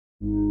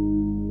The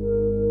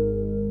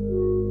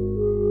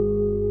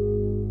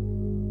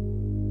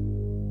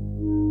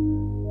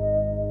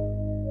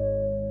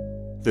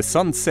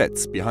sun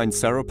sets behind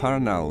Cerro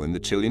Paranal in the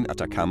Chilean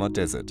Atacama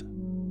desert.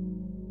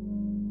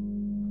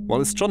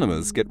 While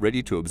astronomers get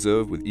ready to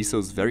observe with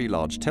ESO's very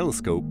large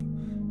telescope,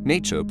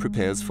 nature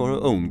prepares for her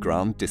own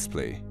grand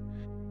display.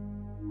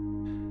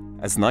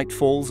 As night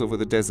falls over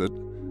the desert,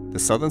 the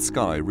southern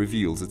sky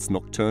reveals its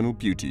nocturnal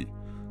beauty,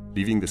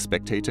 leaving the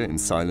spectator in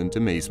silent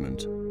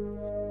amazement.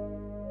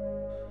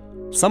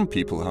 Some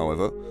people,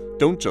 however,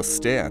 don't just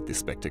stare at this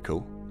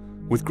spectacle.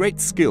 With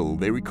great skill,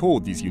 they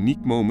record these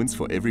unique moments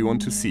for everyone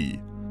to see.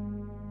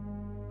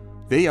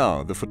 They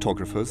are the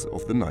photographers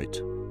of the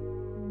night.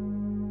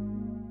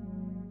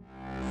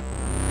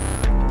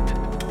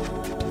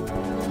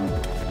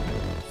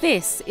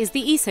 This is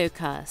the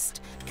Esocast,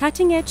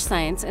 cutting-edge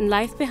science and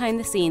life behind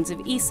the scenes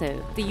of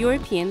ESO, the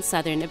European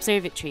Southern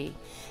Observatory,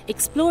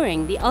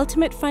 exploring the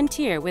ultimate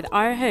frontier with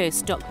our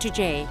host Dr.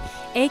 J,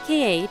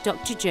 aka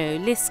Dr. Joe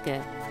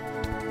Liske.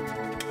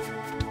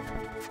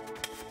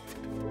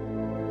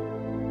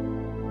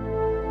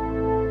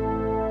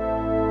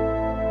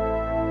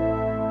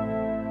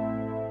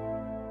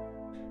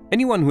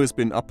 Anyone who has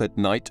been up at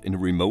night in a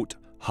remote,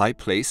 high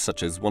place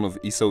such as one of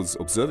ESO's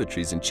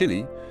observatories in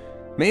Chile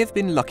may have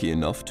been lucky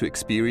enough to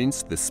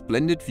experience the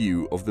splendid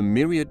view of the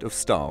myriad of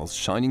stars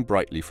shining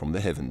brightly from the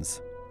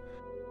heavens.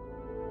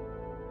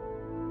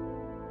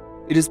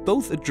 It is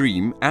both a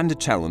dream and a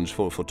challenge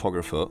for a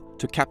photographer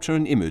to capture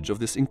an image of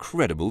this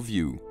incredible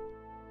view.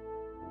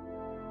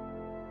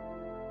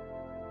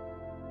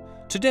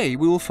 Today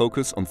we will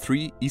focus on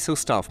 3 ESO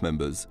staff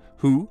members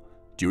who,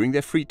 during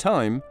their free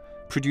time,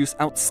 produce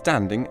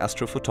outstanding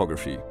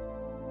astrophotography.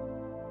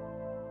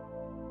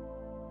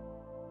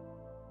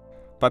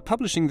 By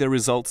publishing their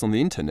results on the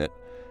internet,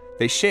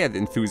 they share the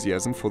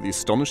enthusiasm for the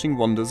astonishing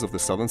wonders of the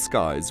southern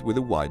skies with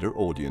a wider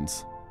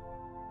audience.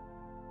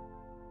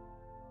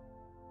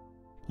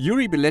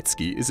 Yuri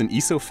Beletsky is an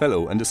ESO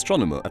fellow and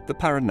astronomer at the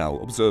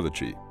Paranal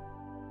Observatory.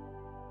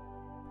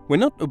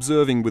 When not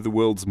observing with the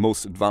world's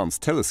most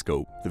advanced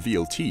telescope, the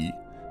VLT,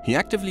 he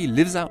actively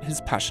lives out his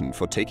passion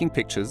for taking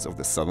pictures of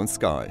the southern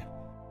sky.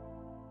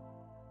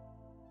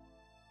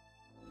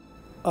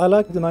 I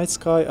like the night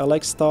sky, I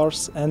like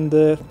stars, and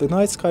the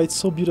night sky is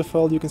so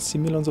beautiful, you can see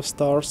millions of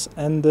stars,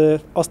 and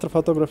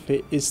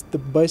astrophotography is the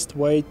best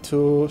way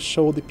to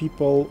show the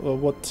people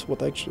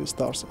what actually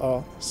stars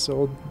are.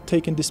 So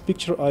taking this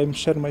picture, I'm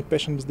sharing my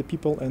passion with the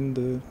people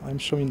and I'm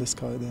showing the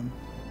sky then.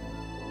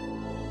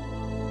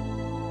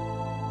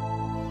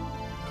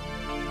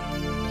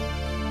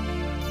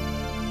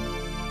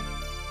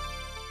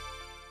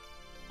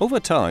 Over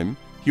time,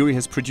 Yuri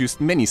has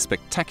produced many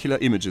spectacular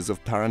images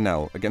of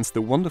Paranal against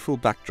the wonderful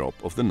backdrop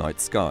of the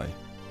night sky.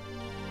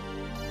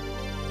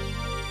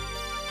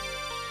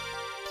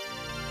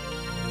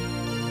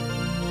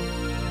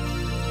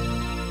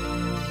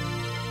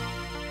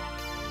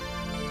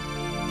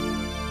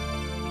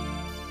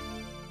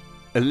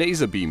 A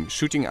laser beam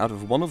shooting out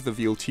of one of the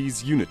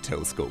VLT's unit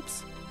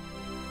telescopes.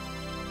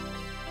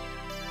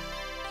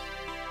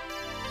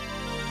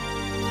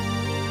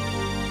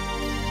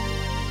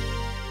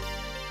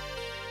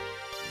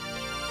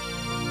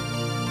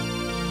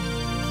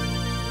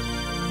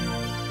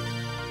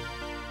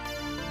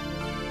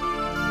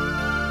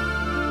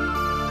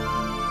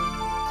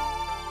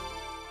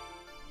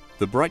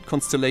 The bright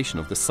constellation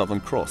of the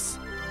Southern Cross.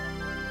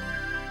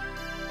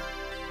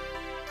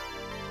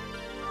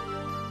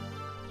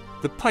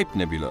 The Pipe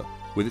Nebula,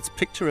 with its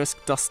picturesque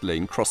dust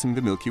lane crossing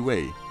the Milky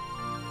Way.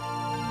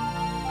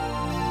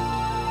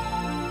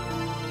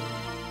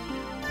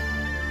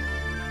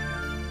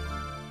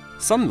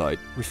 Sunlight,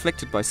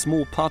 reflected by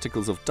small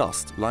particles of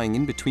dust lying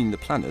in between the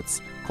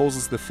planets,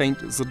 causes the faint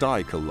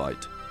zodiacal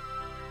light.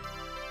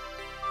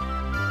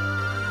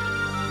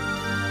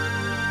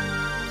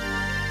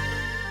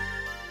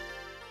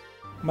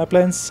 My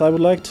plans, I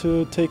would like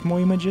to take more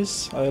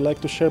images, I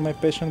like to share my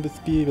passion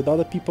with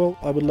other people,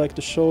 I would like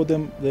to show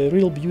them the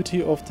real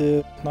beauty of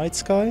the night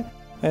sky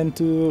and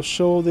to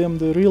show them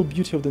the real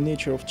beauty of the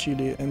nature of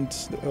Chile and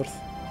the Earth.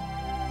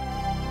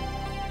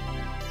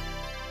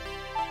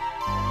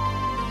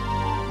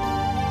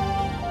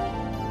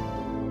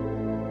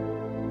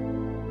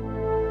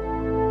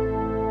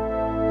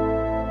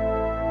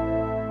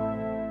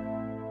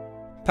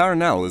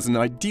 Paranal is an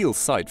ideal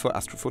site for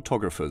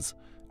astrophotographers,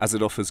 as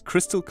it offers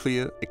crystal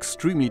clear,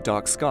 extremely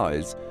dark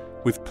skies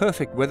with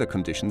perfect weather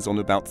conditions on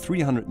about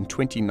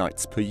 320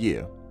 nights per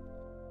year.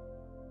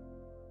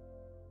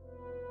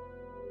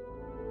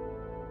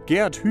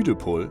 Gerhard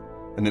Hüdepohl,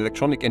 an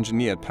electronic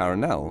engineer at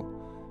Paranal,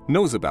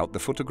 knows about the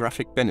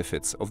photographic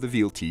benefits of the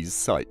VLT's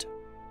site.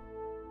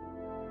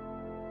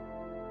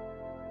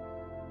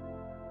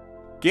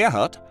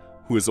 Gerhard,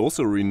 who is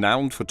also a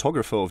renowned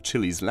photographer of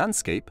Chile's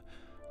landscape,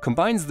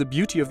 combines the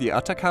beauty of the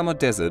Atacama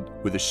Desert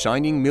with the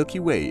shining Milky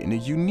Way in a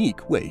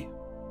unique way.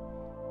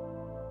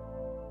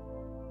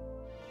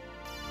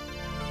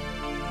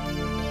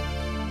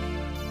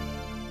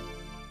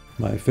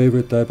 My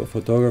favorite type of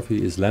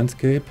photography is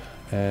landscape,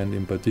 and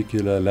in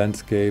particular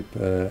landscape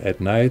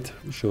at night,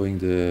 showing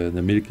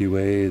the Milky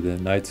Way, the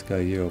night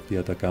sky here of the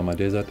Atacama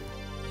Desert.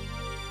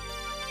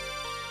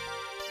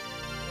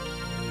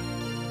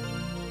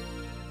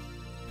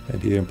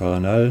 And here in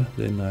Paranal,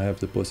 then I have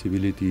the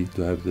possibility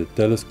to have the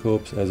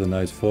telescopes as a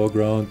nice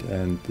foreground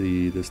and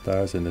the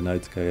stars and the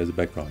night sky as a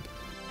background.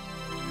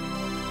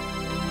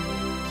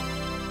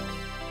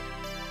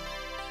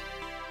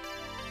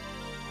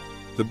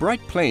 The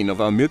bright plane of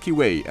our Milky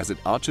Way as it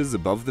arches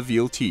above the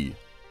VLT.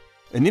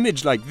 An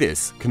image like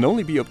this can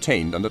only be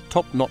obtained under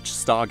top-notch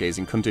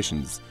stargazing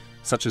conditions,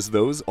 such as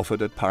those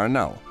offered at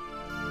Paranal.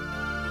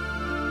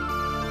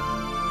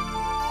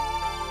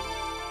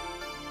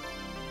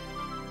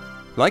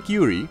 Like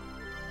Yuri,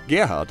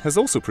 Gerhard has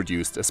also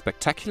produced a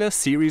spectacular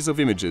series of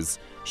images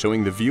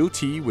showing the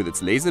VLT with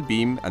its laser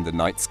beam and the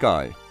night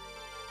sky.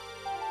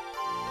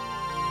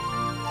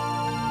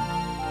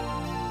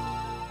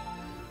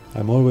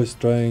 I'm always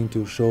trying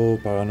to show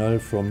Paranal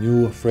from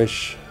new,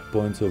 fresh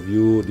points of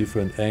view,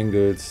 different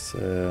angles,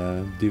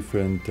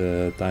 different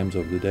times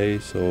of the day,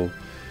 so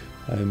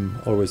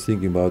I'm always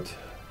thinking about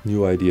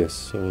new ideas,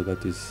 so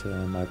that is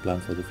my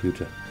plan for the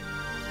future.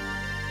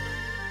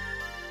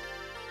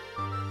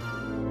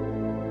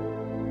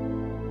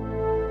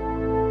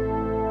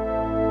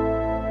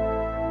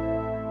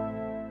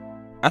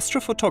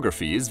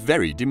 Astrophotography is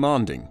very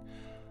demanding.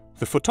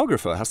 The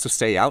photographer has to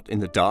stay out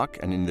in the dark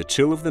and in the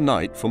chill of the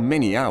night for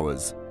many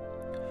hours.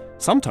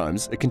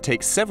 Sometimes it can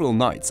take several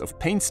nights of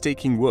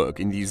painstaking work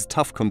in these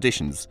tough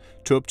conditions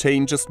to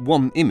obtain just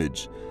one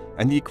image,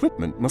 and the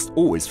equipment must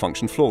always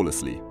function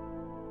flawlessly.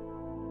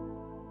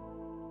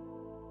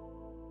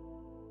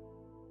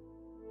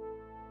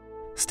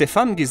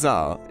 Stefan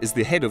Gizar is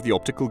the head of the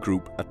optical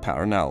group at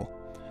Paranal.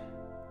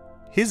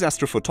 His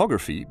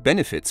astrophotography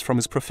benefits from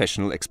his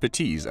professional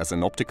expertise as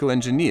an optical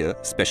engineer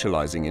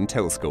specializing in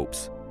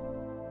telescopes.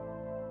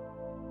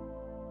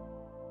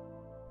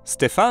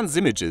 Stefan's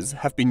images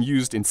have been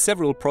used in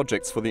several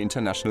projects for the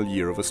International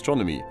Year of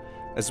Astronomy,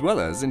 as well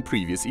as in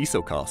previous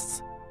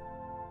Esocasts.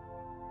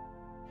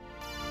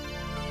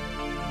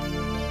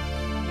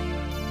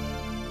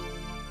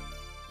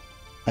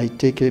 I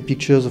take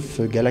pictures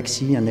of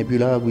galaxy and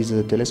nebula with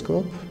a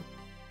telescope.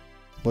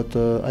 But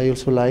I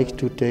also like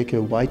to take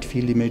wide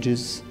field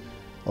images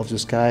of the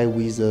sky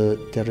with a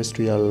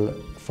terrestrial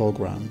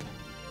foreground.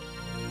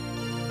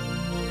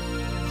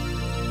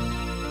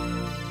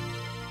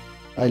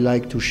 I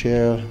like to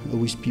share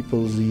with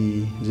people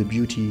the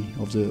beauty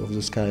of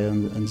the sky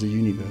and the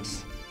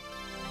universe.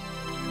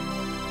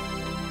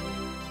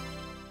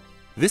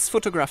 This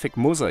photographic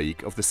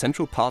mosaic of the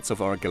central parts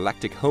of our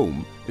galactic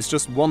home is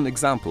just one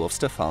example of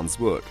Stefan's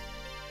work.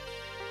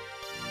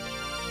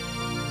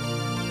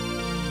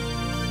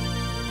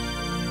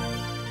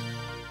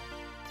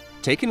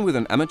 Taken with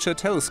an amateur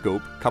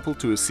telescope coupled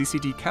to a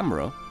CCD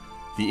camera,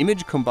 the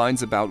image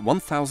combines about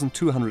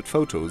 1,200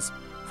 photos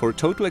for a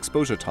total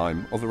exposure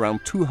time of around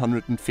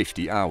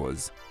 250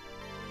 hours.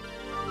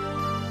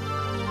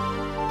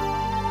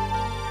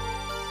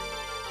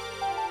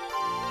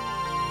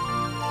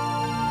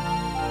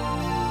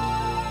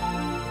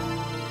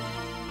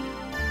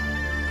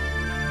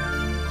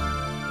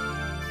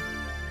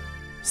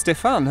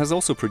 Stefan has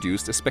also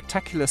produced a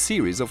spectacular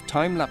series of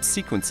time-lapse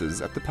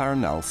sequences at the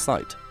Paranal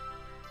site.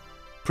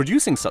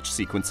 Producing such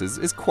sequences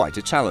is quite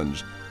a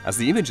challenge, as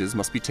the images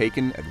must be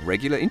taken at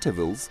regular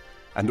intervals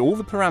and all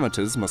the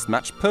parameters must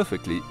match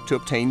perfectly to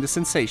obtain the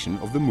sensation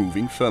of the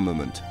moving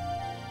firmament.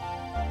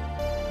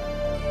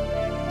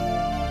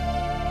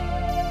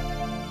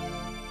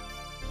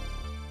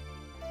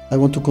 I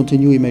want to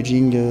continue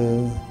imaging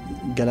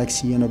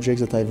galaxy and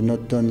objects that I've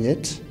not done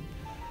yet.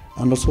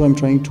 And also I'm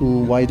trying to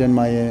widen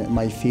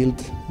my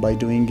field by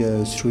doing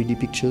 3D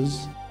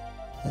pictures,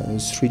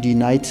 3D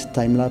night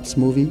time-lapse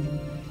movie,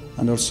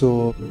 and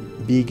also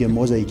big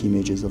mosaic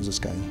images of the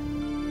sky.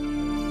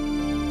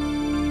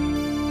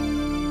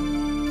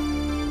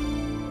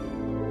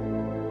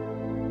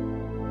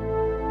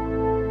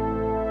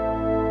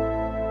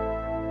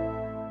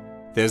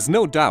 There's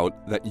no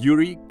doubt that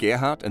Yuri,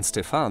 Gerhard and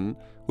Stefan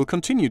will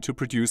continue to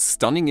produce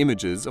stunning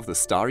images of the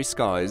starry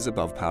skies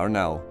above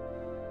Paranal.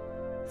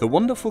 The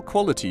wonderful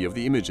quality of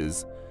the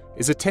images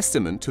is a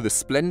testament to the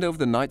splendor of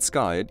the night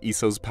sky at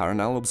ESO's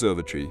Paranal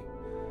Observatory.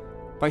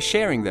 By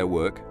sharing their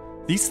work,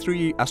 these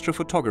three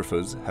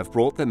astrophotographers have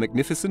brought their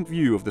magnificent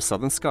view of the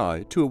southern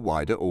sky to a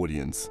wider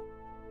audience.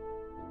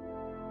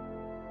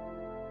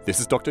 This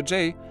is Dr.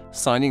 J,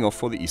 signing off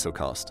for the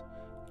Esocast.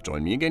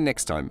 Join me again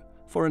next time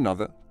for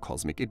another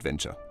cosmic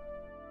adventure.